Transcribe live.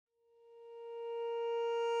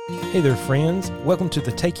Hey there, friends. Welcome to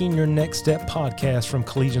the Taking Your Next Step podcast from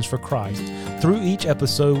Collegians for Christ. Through each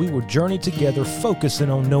episode, we will journey together focusing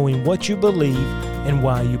on knowing what you believe and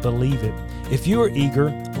why you believe it. If you are eager,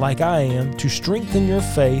 like I am, to strengthen your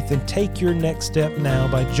faith and take your next step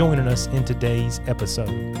now by joining us in today's episode.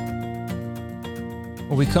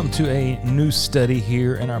 Well, we come to a new study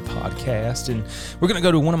here in our podcast, and we're going to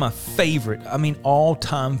go to one of my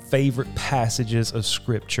all-time favorite passages of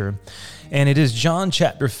Scripture, and it is John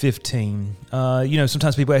chapter 15.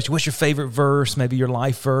 Sometimes people ask you, what's your favorite verse, maybe your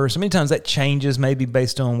life verse? Many times that changes maybe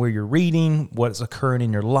based on where you're reading, what's occurring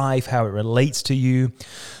in your life, how it relates to you.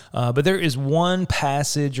 But there is one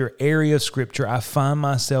passage or area of Scripture I find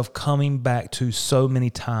myself coming back to so many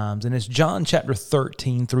times, and it's John chapter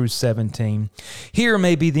 13 through 17. Here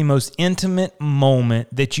may be the most intimate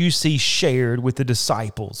moment that you see shared with the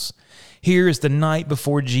disciples. Here is the night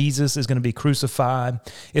before Jesus is going to be crucified.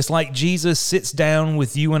 It's like Jesus sits down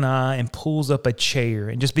with you and I and pulls up a chair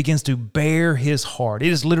and just begins to bare his heart.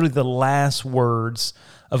 It is literally the last words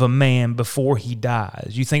of a man before he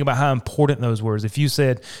dies. You think about how important those words. If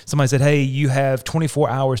somebody said, hey, you have 24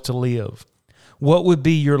 hours to live, what would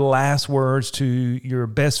be your last words to your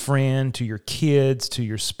best friend, to your kids, to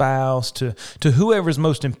your spouse, to whoever's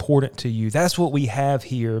most important to you? That's what we have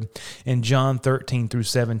here in John 13 through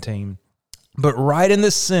 17. But right in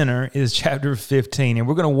the center is chapter 15, and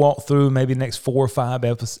we're going to walk through maybe the next 4 or 5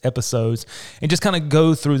 episodes and just kind of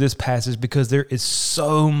go through this passage because there is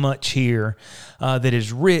so much here that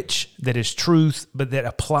is rich, that is truth, but that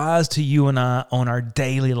applies to you and I on our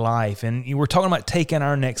daily life. And we're talking about taking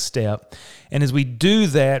our next step. And as we do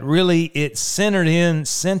that, really it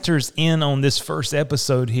centers in on this first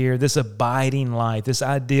episode here, this abiding life, this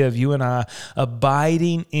idea of you and I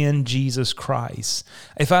abiding in Jesus Christ.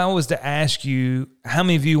 If I was to ask you, how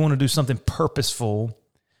many of you want to do something purposeful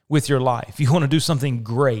with your life? You want to do something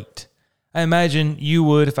great? I imagine you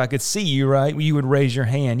would, if I could see you, right, you would raise your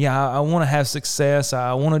hand. Yeah, I want to have success.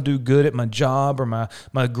 I want to do good at my job or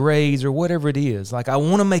my grades or whatever it is. Like, I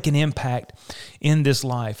want to make an impact in this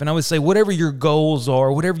life. And I would say whatever your goals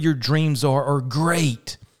are, whatever your dreams are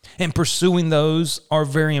great. And pursuing those are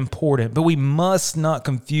very important. But we must not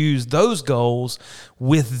confuse those goals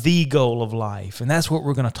with the goal of life. And that's what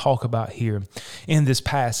we're going to talk about here in this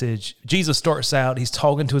passage. Jesus starts out, he's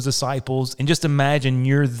talking to his disciples, and just imagine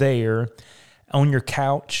you're there on your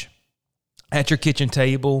couch, at your kitchen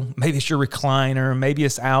table. Maybe it's your recliner. Maybe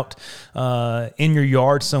it's out in your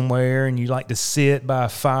yard somewhere, and you like to sit by a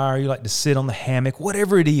fire. You like to sit on the hammock.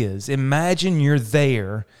 Whatever it is, imagine you're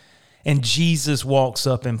there, and Jesus walks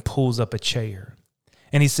up and pulls up a chair.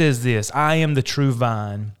 And he says this, I am the true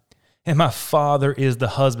vine, and my Father is the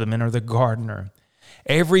husbandman or the gardener.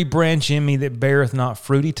 Every branch in me that beareth not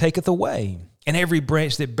fruit, he taketh away. And every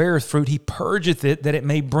branch that beareth fruit, he purgeth it, that it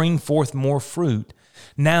may bring forth more fruit.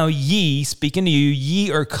 Now ye, speaking to you, ye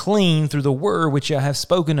are clean through the word which I have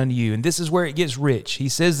spoken unto you. And this is where it gets rich. He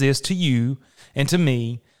says this to you and to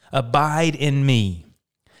me, abide in me,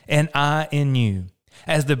 and I in you.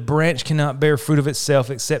 As the branch cannot bear fruit of itself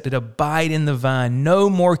except it abide in the vine, no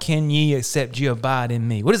more can ye except ye abide in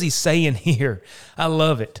me. What is he saying here? I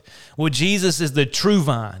love it. Well, Jesus is the true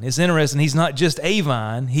vine. It's interesting. He's not just a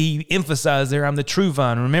vine. He emphasized there, I'm the true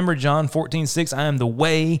vine. Remember John 14:6, I am the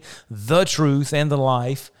way, the truth, and the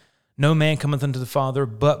life. No man cometh unto the Father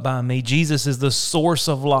but by me. Jesus is the source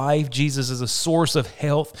of life. Jesus is a source of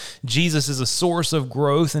health. Jesus is a source of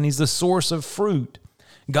growth, and he's the source of fruit.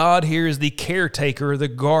 God here is the caretaker, the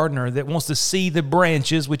gardener that wants to see the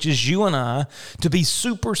branches, which is you and I, to be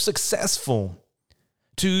super successful,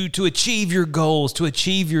 to achieve your goals, to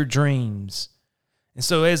achieve your dreams. And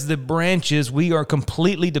so as the branches, we are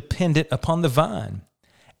completely dependent upon the vine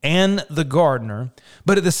and the gardener,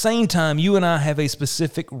 but at the same time, you and I have a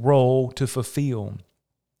specific role to fulfill.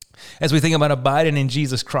 As we think about abiding in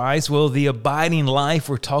Jesus Christ, well, the abiding life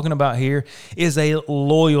we're talking about here is a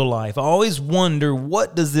loyal life. I always wonder,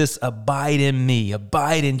 what does this abide in me,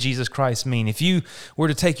 abide in Jesus Christ mean? If you were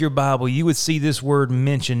to take your Bible, you would see this word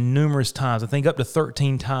mentioned numerous times, I think up to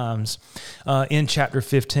 13 times in chapter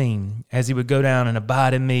 15, as he would go down and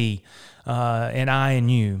abide in me and I in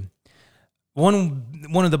you.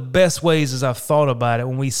 One of the best ways as I've thought about it,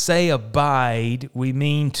 when we say abide, we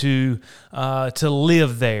mean to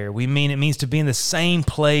live there. It means to be in the same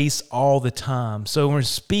place all the time. So when we're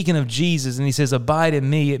speaking of Jesus and he says, abide in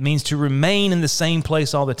me, it means to remain in the same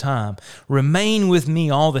place all the time. Remain with me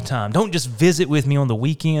all the time. Don't just visit with me on the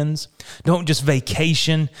weekends. Don't just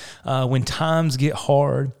vacation when times get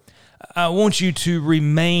hard. I want you to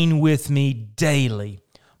remain with me daily.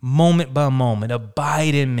 moment by moment.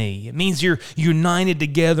 Abide in me. It means you're united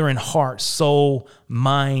together in heart, soul,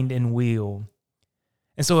 mind, and will.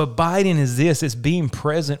 And so abiding is this. It's being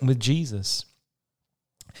present with Jesus.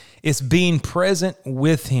 It's being present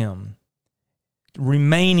with him,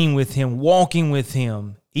 remaining with him, walking with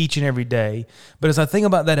him each and every day. But as I think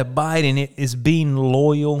about that abiding, it is being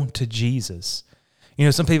loyal to Jesus. You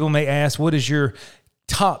know, some people may ask, what is your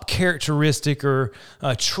top characteristic or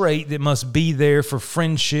trait that must be there for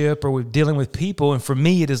friendship or with dealing with people? And for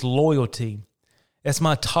me, it is loyalty. That's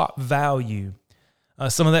my top value.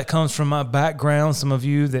 Some of that comes from my background. Some of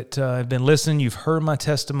you that have been listening, you've heard my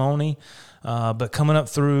testimony. But coming up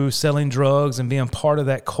through selling drugs and being part of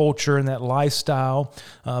that culture and that lifestyle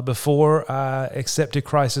before I accepted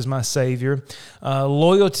Christ as my Savior,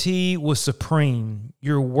 loyalty was supreme.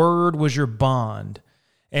 Your word was your bond.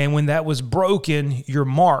 And when that was broken, you're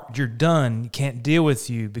marked, you're done. You can't deal with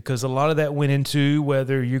you, because a lot of that went into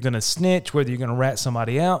whether you're going to snitch, whether you're going to rat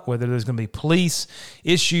somebody out, whether there's going to be police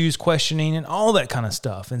issues, questioning, and all that kind of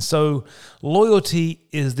stuff. And so loyalty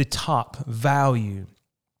is the top value.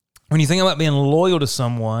 When you think about being loyal to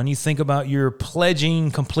someone, you think about you're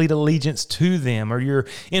pledging complete allegiance to them, or you're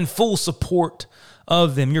in full support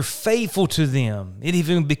of them. You're faithful to them. It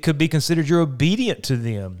even could be considered you're obedient to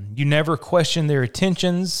them. You never question their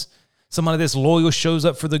intentions. Somebody that's loyal shows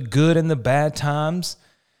up for the good and the bad times.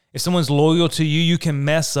 If someone's loyal to you, you can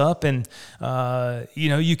mess up and,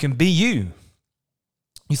 you can be you.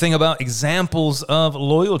 You think about examples of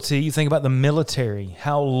loyalty. You think about the military,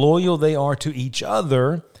 how loyal they are to each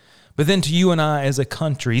other, but then to you and I as a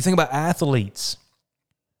country. You think about athletes,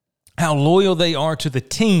 how loyal they are to the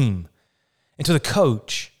team and to the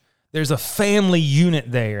coach. There's a family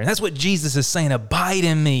unit there. And that's what Jesus is saying. Abide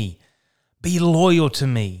in me. Be loyal to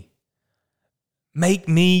me. Make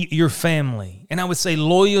me your family. And I would say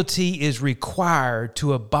loyalty is required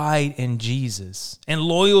to abide in Jesus. And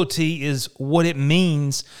loyalty is what it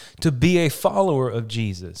means to be a follower of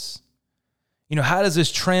Jesus. You know, how does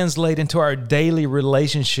this translate into our daily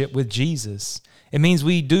relationship with Jesus? It means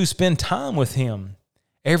we do spend time with him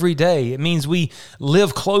every day. It means we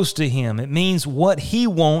live close to him. It means what he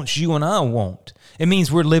wants, you and I want. It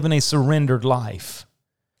means we're living a surrendered life,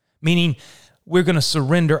 meaning we're going to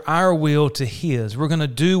surrender our will to his. We're going to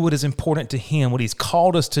do what is important to him, what he's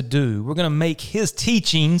called us to do. We're going to make his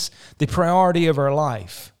teachings the priority of our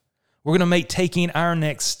life. We're going to make taking our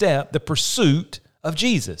next step the pursuit of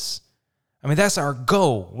Jesus. I mean, that's our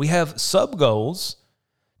goal. We have sub-goals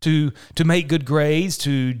to make good grades,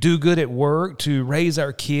 to do good at work, to raise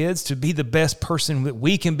our kids, to be the best person that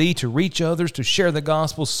we can be, to reach others, to share the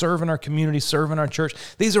gospel, serve in our community, serve in our church.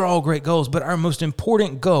 These are all great goals, but our most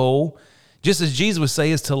important goal, just as Jesus would say,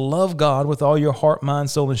 is to love God with all your heart, mind,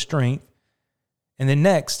 soul, and strength. And then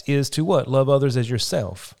next is to what? Love others as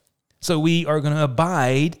yourself. So we are going to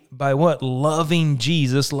abide by what? Loving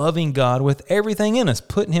Jesus, loving God with everything in us,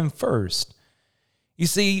 putting him first. You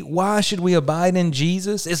see, why should we abide in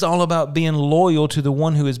Jesus? It's all about being loyal to the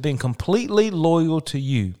one who has been completely loyal to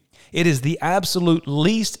you. It is the absolute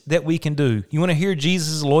least that we can do. You want to hear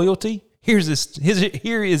Jesus' loyalty? Here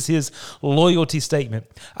is his loyalty statement.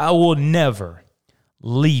 I will never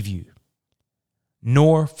leave you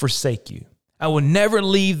nor forsake you. I will never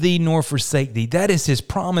leave thee nor forsake thee. That is his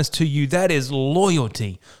promise to you. That is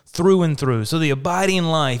loyalty through and through. So the abiding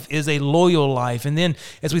life is a loyal life. And then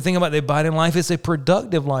as we think about the abiding life, it's a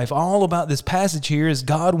productive life. All about this passage here is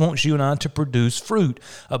God wants you and I to produce fruit.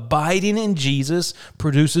 Abiding in Jesus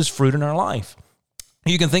produces fruit in our life.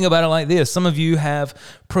 You can think about it like this. Some of you have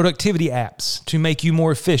productivity apps to make you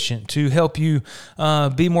more efficient, to help you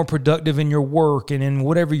be more productive in your work and in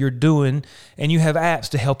whatever you're doing, and you have apps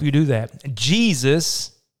to help you do that.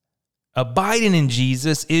 Jesus, abiding in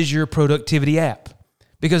Jesus, is your productivity app.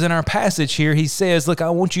 Because in our passage here, he says, look, I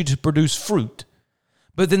want you to produce fruit.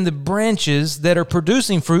 But then the branches that are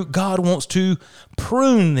producing fruit, God wants to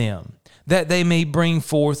prune them, that they may bring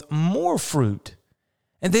forth more fruit.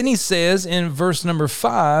 And then he says in verse number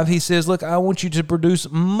 5, he says, look, I want you to produce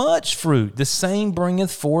much fruit. The same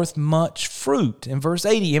bringeth forth much fruit. In verse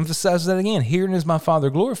 8, he emphasizes that again. Herein is my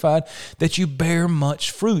Father glorified, that you bear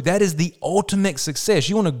much fruit. That is the ultimate success.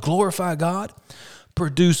 You want to glorify God?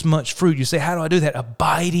 Produce much fruit. You say, how do I do that?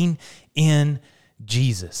 Abiding in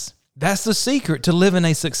Jesus. That's the secret to living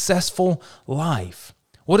a successful life.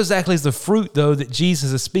 What exactly is the fruit, though, that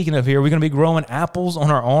Jesus is speaking of here? Are we going to be growing apples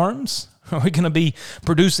on our arms? Are we going to be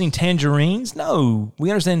producing tangerines? No.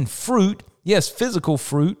 We understand fruit. Yes, physical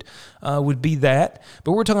fruit would be that.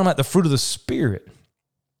 But we're talking about the fruit of the Spirit.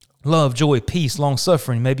 Love, joy, peace,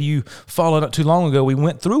 long-suffering. Maybe you followed not too long ago. We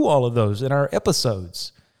went through all of those in our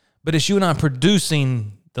episodes. But it's you and I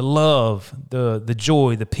producing the love, the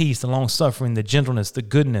joy, the peace, the long-suffering, the gentleness, the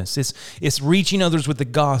goodness. It's reaching others with the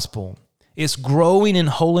gospel. It's growing in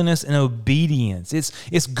holiness and obedience.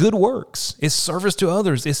 It's good works. It's service to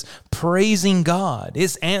others. It's praising God.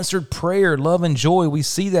 It's answered prayer, love, and joy. We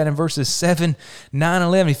see that in verses 7, 9,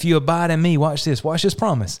 11. If you abide in me, watch this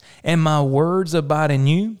promise. And my words abide in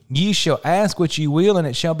you, ye shall ask what ye will, and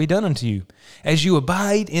it shall be done unto you. As you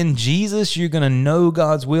abide in Jesus, you're going to know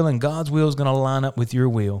God's will, and God's will is going to line up with your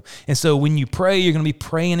will. And so when you pray, you're going to be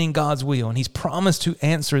praying in God's will, and He's promised to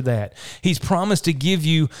answer that. He's promised to give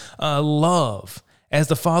you love. As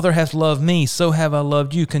the Father hath loved me, so have I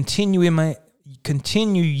loved you. Continue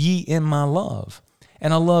ye in my love.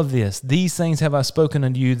 And I love this. These things have I spoken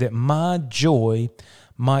unto you, that my joy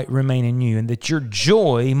might remain in you, and that your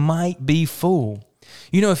joy might be full.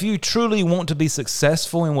 You know, if you truly want to be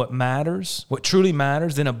successful in what truly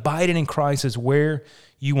matters, then abiding in Christ is where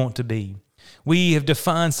you want to be. We have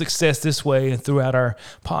defined success this way throughout our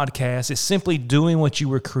podcast. It's simply doing what you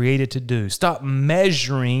were created to do. Stop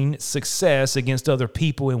measuring success against other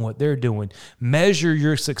people and what they're doing. Measure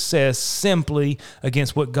your success simply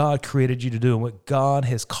against what God created you to do and what God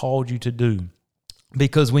has called you to do.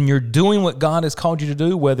 Because when you're doing what God has called you to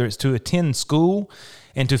do, whether it's to attend school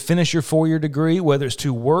and to finish your 4-year degree, whether it's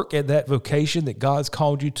to work at that vocation that God's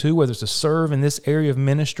called you to, whether it's to serve in this area of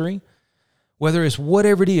ministry, whether it's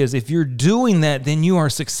whatever it is, if you're doing that, then you are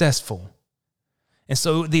successful. And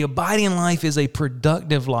so the abiding life is a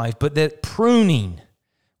productive life, but that pruning,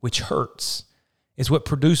 which hurts, is what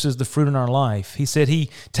produces the fruit in our life. He said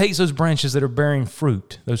he takes those branches that are bearing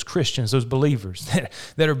fruit, those Christians, those believers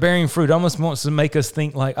that are bearing fruit, almost wants to make us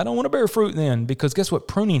think like, I don't want to bear fruit then, because guess what?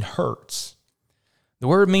 Pruning hurts. The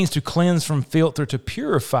word means to cleanse from filth or to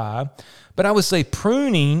purify, but I would say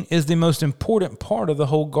pruning is the most important part of the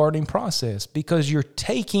whole gardening process, because you're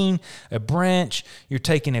taking a branch, you're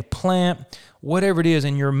taking a plant, whatever it is,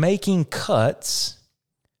 and you're making cuts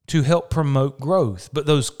to help promote growth. But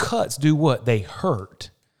those cuts do what? They hurt.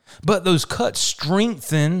 But those cuts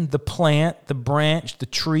strengthen the plant, the branch, the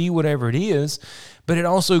tree, whatever it is, but it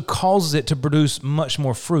also causes it to produce much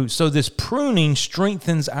more fruit. So this pruning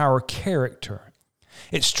strengthens our character.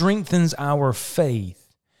 It strengthens our faith.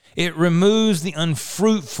 It removes the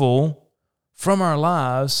unfruitful from our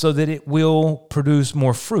lives so that it will produce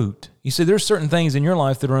more fruit. You see, there's certain things in your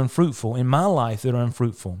life that are unfruitful, in my life that are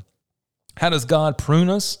unfruitful. How does God prune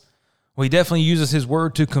us? Well, He definitely uses His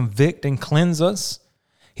word to convict and cleanse us.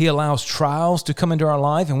 He allows trials to come into our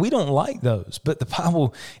life, and we don't like those. But the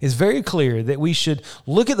Bible is very clear that we should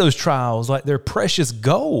look at those trials like they're precious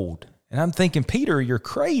gold. And I'm thinking, Peter, you're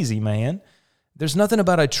crazy, man. There's nothing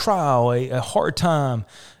about a trial, a hard time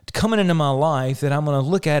coming into my life that I'm going to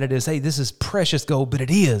look at it as, hey, this is precious gold, but it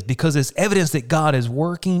is, because it's evidence that God is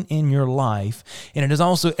working in your life, and it is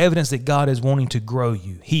also evidence that God is wanting to grow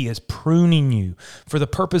you. He is pruning you for the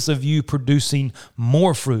purpose of you producing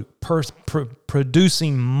more fruit,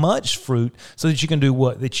 producing much fruit, so that you can do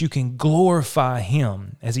what? That you can glorify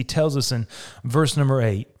Him, as He tells us in verse number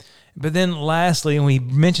 8. But then lastly, and we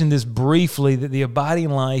mentioned this briefly, that the abiding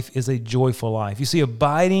life is a joyful life. You see,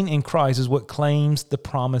 abiding in Christ is what claims the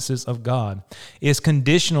promises of God. It's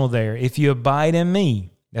conditional there. If you abide in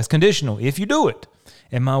me, that's conditional. If you do it,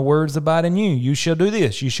 and my words abide in you, you shall do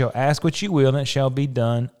this. You shall ask what you will, and it shall be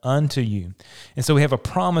done unto you. And so we have a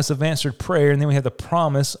promise of answered prayer, and then we have the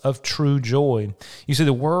promise of true joy. You see,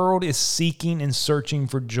 the world is seeking and searching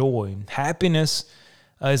for joy. Happiness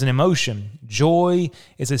is an emotion. Joy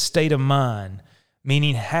is a state of mind,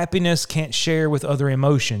 meaning happiness can't share with other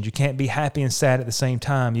emotions. You can't be happy and sad at the same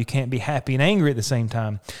time. You can't be happy and angry at the same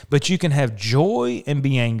time. But you can have joy and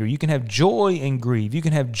be angry. You can have joy and grieve. You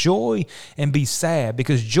can have joy and be sad,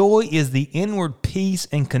 because joy is the inward peace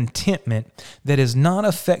and contentment that is not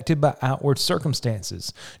affected by outward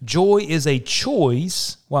circumstances. Joy is a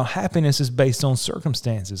choice, while happiness is based on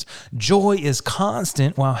circumstances. Joy is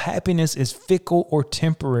constant, while happiness is fickle or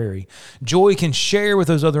temporary. Joy can share with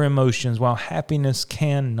those other emotions, while happiness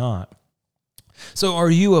cannot. So are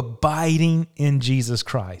you abiding in Jesus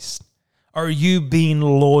Christ? Are you being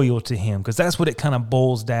loyal to Him? Because that's what it kind of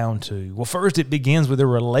boils down to. Well, first it begins with a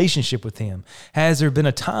relationship with Him. Has there been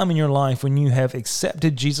a time in your life when you have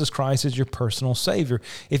accepted Jesus Christ as your personal Savior?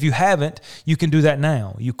 If you haven't, you can do that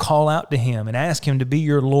now. You call out to Him and ask Him to be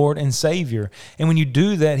your Lord and Savior. And when you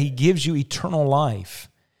do that, He gives you eternal life.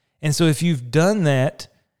 And so if you've done that,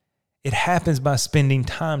 it happens by spending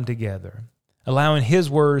time together, allowing His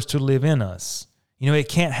words to live in us. It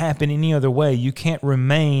can't happen any other way. You can't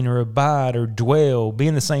remain or abide or dwell, be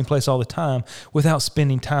in the same place all the time without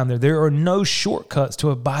spending time there. There are no shortcuts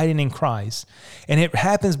to abiding in Christ. And it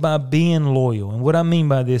happens by being loyal. And what I mean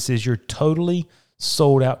by this is you're totally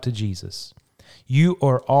sold out to Jesus. You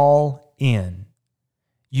are all in.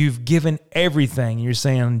 You've given everything. You're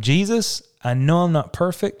saying, Jesus, I know I'm not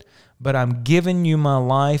perfect, but I'm giving you my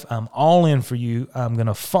life. I'm all in for you. I'm going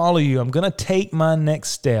to follow you. I'm going to take my next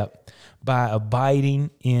step by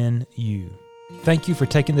abiding in you. Thank you for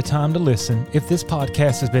taking the time to listen. If this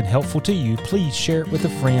podcast has been helpful to you, please share it with a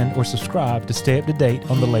friend or subscribe to stay up to date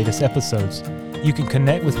on the latest episodes. You can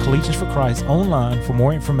connect with Collegians for Christ online for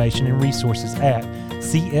more information and resources at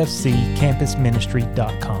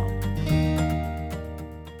cfccampusministry.com.